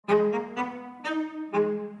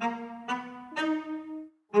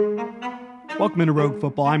Welcome into Rogue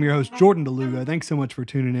Football. I'm your host, Jordan DeLugo. Thanks so much for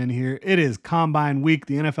tuning in here. It is Combine Week.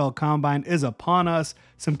 The NFL Combine is upon us.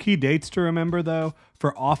 Some key dates to remember, though,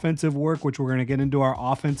 for offensive work, which we're going to get into our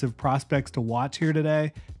offensive prospects to watch here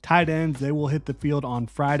today. Tight ends, they will hit the field on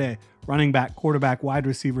Friday. Running back, quarterback, wide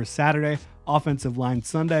receiver Saturday. Offensive line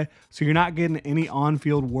Sunday. So you're not getting any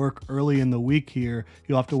on-field work early in the week here.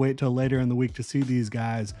 You'll have to wait till later in the week to see these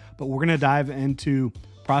guys. But we're going to dive into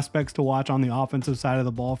prospects to watch on the offensive side of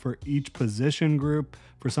the ball for each position group.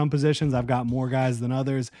 For some positions, I've got more guys than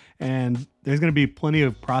others, and there's going to be plenty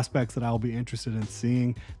of prospects that I'll be interested in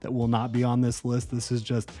seeing that will not be on this list. This is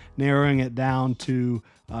just narrowing it down to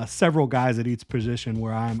several guys at each position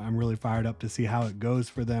where I'm really fired up to see how it goes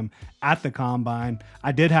for them at the Combine.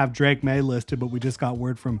 I did have Drake May listed, but we just got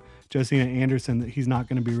word from Josina Anderson that he's not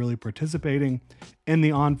going to be really participating in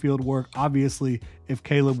the on-field work. Obviously, if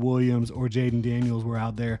Caleb Williams or Jaden Daniels were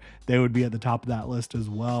out there, they would be at the top of that list as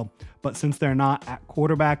well. But since they're not at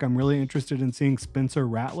quarterback, I'm really interested in seeing Spencer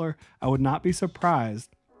Rattler. I would not be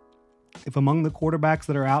surprised if among the quarterbacks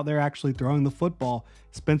that are out there actually throwing the football,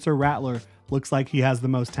 Spencer Rattler looks like he has the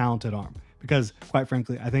most talented arm. Because, quite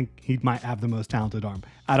frankly, I think he might have the most talented arm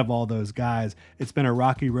out of all those guys. It's been a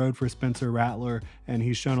rocky road for Spencer Rattler, and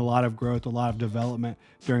he's shown a lot of growth, a lot of development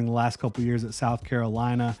during the last couple years at South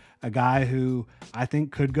Carolina. A guy who I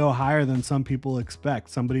think could go higher than some people expect.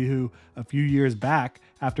 Somebody who a few years back,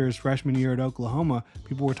 after his freshman year at Oklahoma,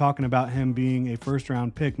 people were talking about him being a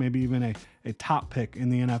first-round pick, maybe even a top pick in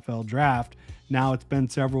the NFL draft. Now it's been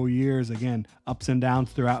several years, again, ups and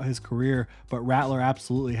downs throughout his career, but Rattler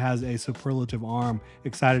absolutely has a superlative arm.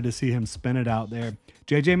 Excited to see him spin it out there.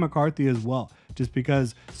 J.J. McCarthy as well, just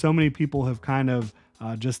because so many people have kind of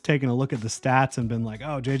just taken a look at the stats and been like,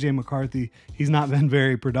 oh, J.J. McCarthy, he's not been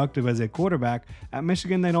very productive as a quarterback. At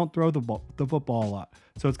Michigan, they don't throw the football a lot.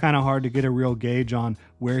 So it's kind of hard to get a real gauge on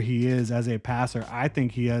where he is as a passer. I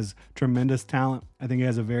think he has tremendous talent. I think he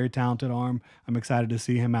has a very talented arm. I'm excited to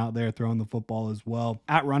see him out there throwing the football as well.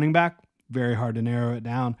 At running back, very hard to narrow it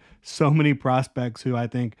down. So many prospects who I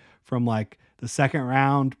think from like the second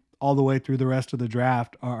round all the way through the rest of the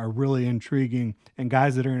draft are really intriguing, and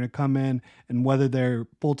guys that are going to come in, and whether they're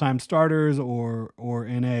full-time starters or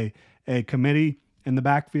in a committee in the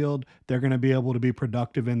backfield, they're going to be able to be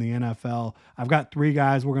productive in the NFL. I've got three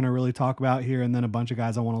guys we're going to really talk about here, and then a bunch of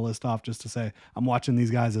guys I want to list off just to say I'm watching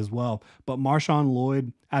these guys as well. But Marshawn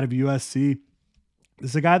Lloyd out of USC,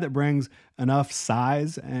 this is a guy that brings enough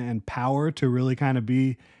size and power to really kind of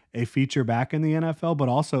be a feature back in the NFL, but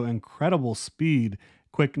also incredible speed,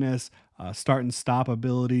 quickness, start and stop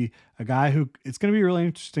ability. A guy who it's going to be really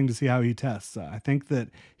interesting to see how he tests. I think that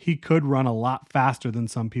he could run a lot faster than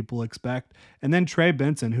some people expect. And then Trey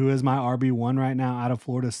Benson, who is my RB1 right now out of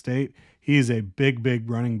Florida State. He's a big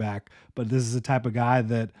running back, but this is the type of guy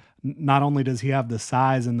that not only does he have the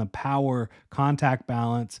size and the power, contact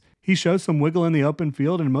balance, he shows some wiggle in the open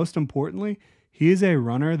field. And most importantly, he is a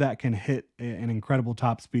runner that can hit an incredible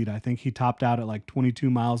top speed. I think he topped out at like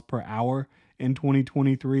 22 miles per hour in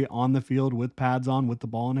 2023 on the field with pads on, with the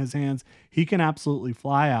ball in his hands. He can absolutely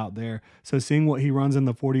fly out there. So seeing what he runs in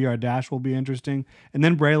the 40-yard dash will be interesting. And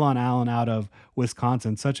then Braylon Allen out of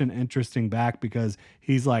Wisconsin, such an interesting back because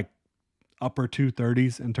he's like upper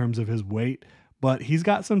 230s in terms of his weight, but he's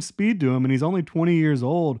got some speed to him and he's only 20 years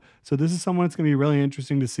old. So this is someone that's going to be really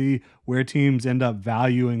interesting to see where teams end up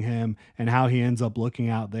valuing him and how he ends up looking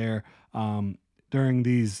out there during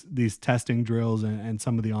these testing drills and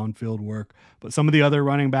some of the on-field work. But some of the other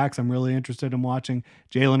running backs I'm really interested in watching: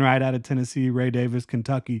 Jalen Wright out of Tennessee, Ray Davis,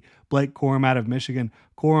 Kentucky, Blake Corum out of Michigan.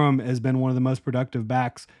 Corum has been one of the most productive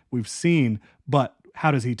backs we've seen, but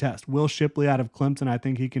how does he test? Will Shipley out of Clemson, I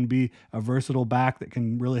think he can be a versatile back that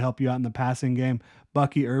can really help you out in the passing game.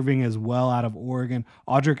 Bucky Irving as well out of Oregon.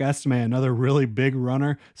 Audric Estime, another really big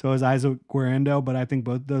runner. So is Isaac Guerendo, but I think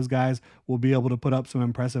both those guys will be able to put up some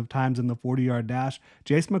impressive times in the 40-yard dash.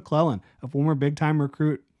 Jace McClellan, a former big-time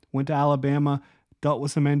recruit, went to Alabama, dealt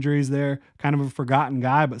with some injuries there, kind of a forgotten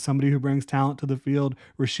guy, but somebody who brings talent to the field.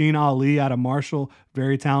 Rasheen Ali out of Marshall,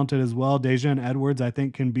 very talented as well. Dejan Edwards, I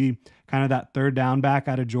think, can be kind of that third down back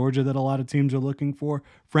out of Georgia that a lot of teams are looking for.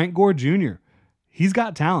 Frank Gore Jr., he's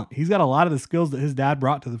got talent. He's got a lot of the skills that his dad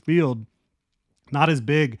brought to the field. Not as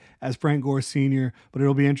big as Frank Gore Sr., but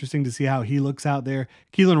it'll be interesting to see how he looks out there.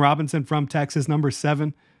 Keelan Robinson from Texas, number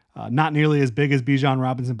 7. Not nearly as big as Bijan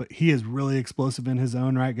Robinson, but he is really explosive in his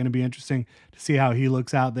own right. Going to be interesting to see how he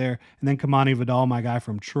looks out there. And then Kamani Vidal, my guy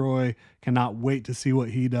from Troy, cannot wait to see what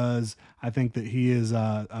he does. I think that he is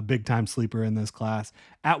a big-time sleeper in this class.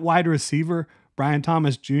 At wide receiver, Brian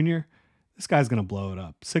Thomas Jr., this guy's going to blow it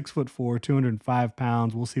up. 6'4", 205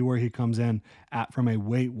 pounds. We'll see where he comes in at from a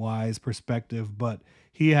weight-wise perspective, but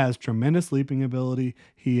he has tremendous leaping ability.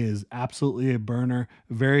 He is absolutely a burner,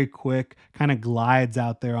 very quick, kind of glides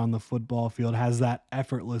out there on the football field, has that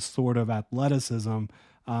effortless sort of athleticism.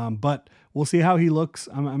 But we'll see how he looks.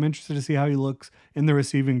 I'm interested to see how he looks in the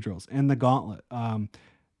receiving drills, in the gauntlet.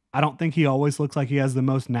 I don't think he always looks like he has the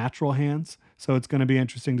most natural hands, so it's going to be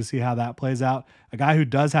interesting to see how that plays out. A guy who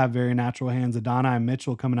does have very natural hands, Adonai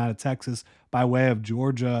Mitchell, coming out of Texas by way of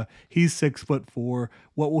Georgia. He's 6'4".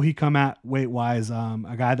 What will he come at weight-wise?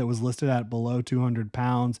 A guy that was listed at below 200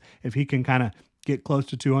 pounds. If he can kind of get close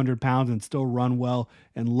to 200 pounds and still run well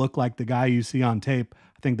and look like the guy you see on tape,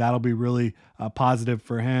 I think that'll be really positive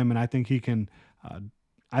for him, and I think he can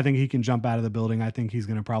jump out of the building. I think he's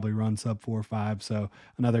going to probably run sub 4.5. So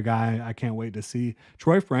another guy I can't wait to see.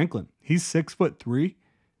 Troy Franklin, he's 6'3",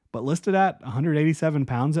 but listed at 187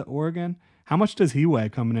 pounds at Oregon. How much does he weigh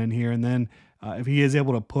coming in here? And then if he is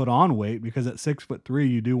able to put on weight, because at 6'3",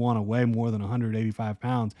 you do want to weigh more than 185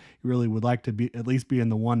 pounds. You really would like to be at least be in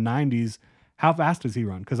the 190s. How fast does he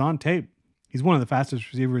run? Because on tape, he's one of the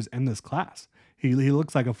fastest receivers in this class. He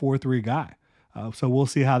looks like a 4.3 guy. So we'll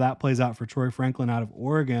see how that plays out for Troy Franklin out of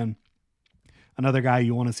Oregon. Another guy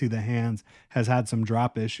you want to see the hands, has had some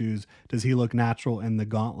drop issues. Does he look natural in the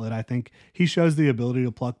gauntlet? I think he shows the ability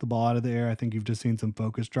to pluck the ball out of the air. I think you've just seen some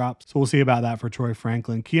focus drops. So we'll see about that for Troy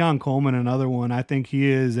Franklin. Keon Coleman, another one. I think he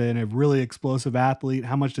is a really explosive athlete.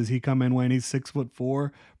 How much does he come in weighing? He's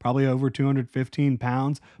 6'4", probably over 215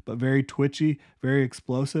 pounds, but very twitchy, very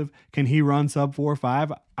explosive. Can he run sub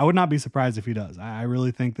 4.5? I would not be surprised if he does. I really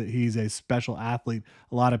think that he's a special athlete.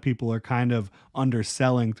 A lot of people are kind of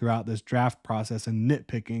underselling throughout this draft process and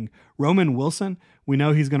nitpicking. Roman Wilson, we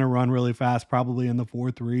know he's going to run really fast, probably in the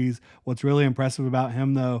 4.3s. What's really impressive about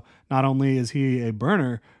him, though, not only is he a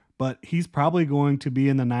burner, but he's probably going to be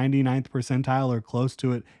in the 99th percentile or close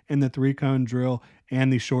to it in the 3-cone drill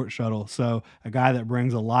and the short shuttle. So a guy that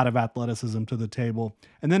brings a lot of athleticism to the table.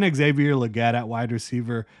 And then Xavier Legette at wide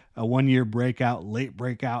receiver, a 1-year breakout, late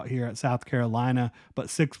breakout here at South Carolina, but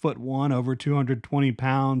 6'1", over 220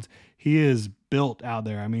 pounds. He is built out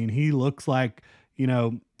there. I mean, he looks like,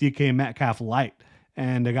 DK Metcalf light.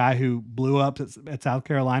 And a guy who blew up at South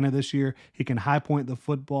Carolina this year. He can high point the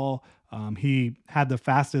football. He had the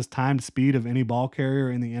fastest timed speed of any ball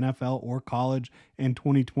carrier in the NFL or college in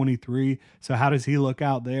 2023. So how does he look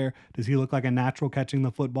out there? Does he look like a natural catching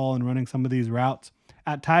the football and running some of these routes?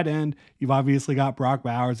 At tight end, you've obviously got Brock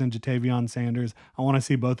Bowers and Jatavion Sanders. I want to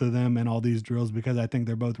see both of them in all these drills because I think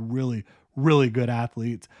they're both really, really good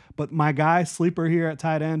athletes. But my guy, sleeper here at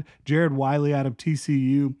tight end, Jared Wiley out of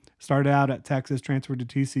TCU, started out at Texas, transferred to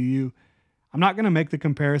TCU. I'm not going to make the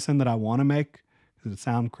comparison that I want to make because it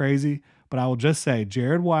sounds crazy, but I will just say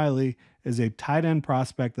Jared Wiley is a tight end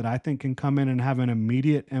prospect that I think can come in and have an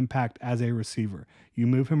immediate impact as a receiver. You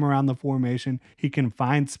move him around the formation, he can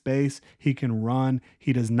find space, he can run,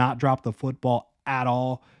 he does not drop the football at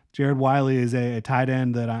all. Jared Wiley is a tight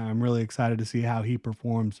end that I'm really excited to see how he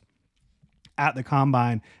performs at the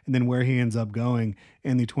combine and then where he ends up going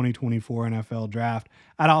in the 2024 NFL draft.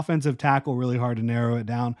 At offensive tackle, really hard to narrow it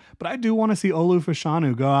down, but I do want to see Olu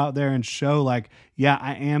Fashanu go out there and show I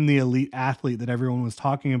am the elite athlete that everyone was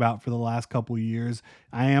talking about for the last couple years.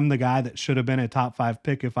 I am the guy that should have been a top 5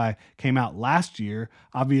 pick if I came out last year.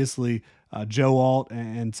 Obviously, Joe Alt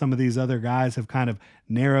and some of these other guys have kind of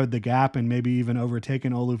narrowed the gap and maybe even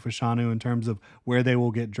overtaken Olu Fashanu in terms of where they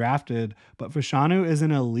will get drafted. But Fashanu is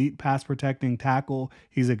an elite pass protecting tackle.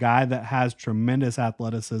 He's a guy that has tremendous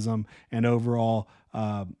athleticism and overall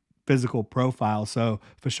physical profile. So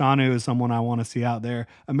Fashanu is someone I want to see out there.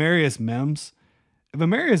 Amarius Mims. If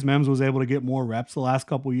Amarius Mims was able to get more reps the last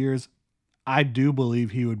couple years, I do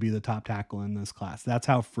believe he would be the top tackle in this class. That's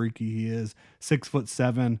how freaky he is.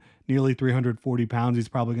 6'7", nearly 340 pounds. He's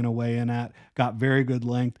probably going to weigh in at. Got very good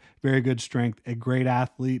length, very good strength, a great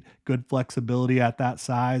athlete, good flexibility at that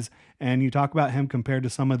size. And you talk about him compared to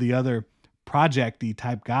some of the other project-y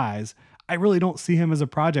type guys. I really don't see him as a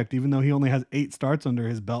project, even though he only has 8 starts under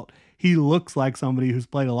his belt. He looks like somebody who's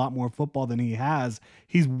played a lot more football than he has.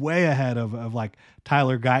 He's way ahead of like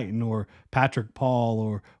Tyler Guyton or Patrick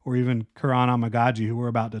Paul or even Karan Amagaji, who we're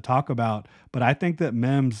about to talk about. But I think that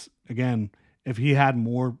Mims, again, if he had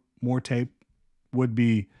more tape, would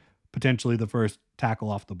be potentially the first tackle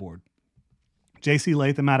off the board. J.C.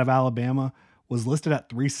 Latham out of Alabama was listed at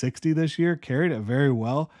 360 this year, carried it very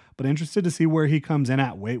well, but interested to see where he comes in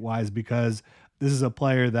at weight-wise because this is a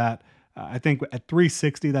player that I think at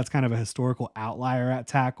 360, that's kind of a historical outlier at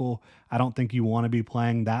tackle. I don't think you want to be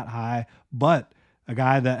playing that high, but a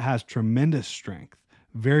guy that has tremendous strength,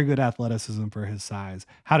 very good athleticism for his size.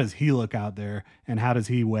 How does he look out there, and how does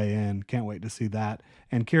he weigh in? Can't wait to see that.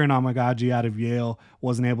 And Kieran Amagaji out of Yale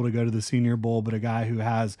wasn't able to go to the Senior Bowl, but a guy who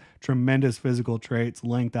has tremendous physical traits,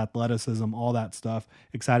 length, athleticism, all that stuff.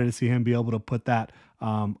 Excited to see him be able to put that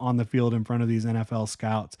on the field in front of these NFL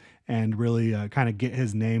scouts and really kind of get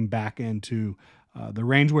his name back into the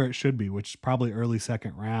range where it should be, which is probably early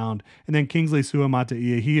second round. And then Kingsley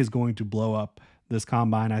Suamataia, he is going to blow up this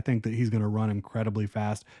combine. I think that he's going to run incredibly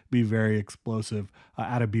fast, be very explosive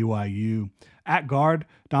out of BYU. At guard,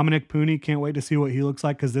 Dominic Pooney, can't wait to see what he looks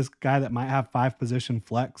like, because this guy that might have 5-position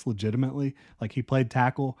flex legitimately, like he played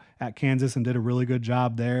tackle at Kansas and did a really good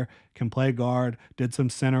job there, can play guard, did some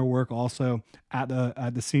center work also at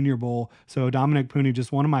the Senior Bowl. So Dominic Pooney,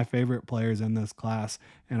 just one of my favorite players in this class,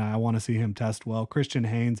 and I want to see him test well. Christian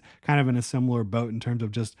Haynes, kind of in a similar boat in terms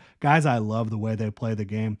of just guys I love the way they play the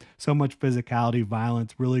game. So much physicality,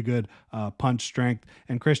 violence, really good punch strength.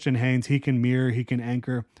 And Christian Haynes, he can mirror, he can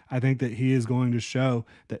anchor. I think that he is going to show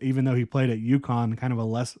that even though he played at UConn, kind of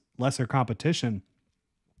a lesser competition,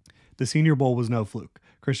 the Senior Bowl was no fluke.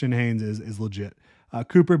 Christian Haynes is legit.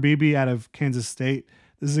 Cooper Beebe out of Kansas State.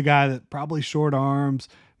 This is a guy that probably short arms,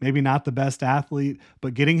 maybe not the best athlete,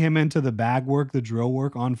 but getting him into the bag work, the drill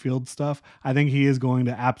work, on-field stuff, I think he is going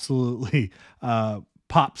to absolutely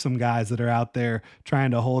pop some guys that are out there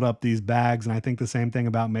trying to hold up these bags. And I think the same thing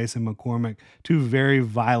about Mason McCormick, two very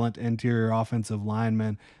violent interior offensive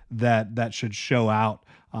linemen that should show out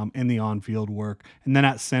in the on-field work. And then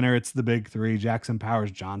at center, it's the big three: Jackson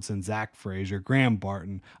Powers Johnson, Zach Frazier, Graham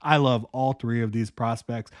Barton. I love all three of these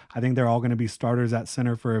prospects. I think they're all going to be starters at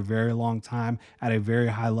center for a very long time at a very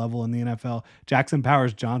high level in the NFL. Jackson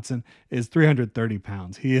Powers Johnson is 330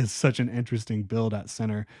 pounds. He is such an interesting build at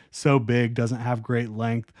center. So big, doesn't have great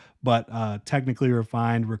length, but technically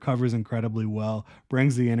refined, recovers incredibly well,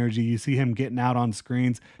 brings the energy. You see him getting out on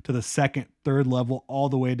screens to the second, third level, all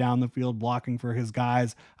the way down the field, blocking for his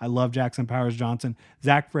guys. I love Jackson Powers Johnson.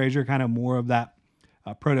 Zach Frazier, kind of more of that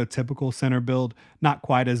prototypical center build, not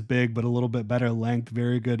quite as big, but a little bit better length,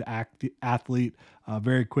 very good athlete,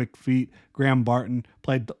 very quick feet. Graham Barton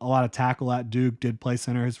played a lot of tackle at Duke, did play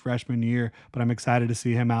center his freshman year, but I'm excited to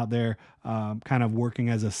see him out there kind of working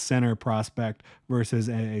as a center prospect versus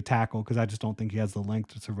a tackle, because I just don't think he has the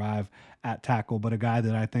length to survive at tackle, but a guy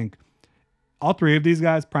that I think all three of these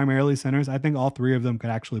guys, primarily centers, I think all three of them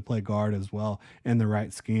could actually play guard as well in the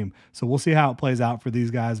right scheme. So we'll see how it plays out for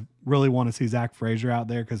these guys. Really want to see Zach Frazier out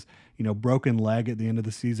there because, broken leg at the end of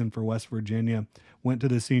the season for West Virginia. Went to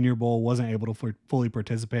the Senior Bowl, wasn't able to fully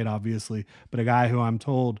participate, obviously, but a guy who I'm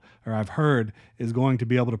told, or I've heard, is going to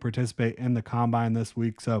be able to participate in the Combine this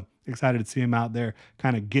week. So excited to see him out there,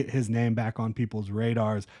 kind of get his name back on people's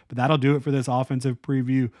radars. But that'll do it for this offensive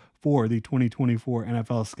preview for the 2024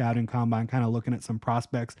 NFL Scouting Combine, kind of looking at some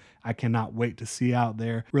prospects I cannot wait to see out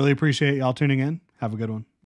there. Really appreciate y'all tuning in. Have a good one.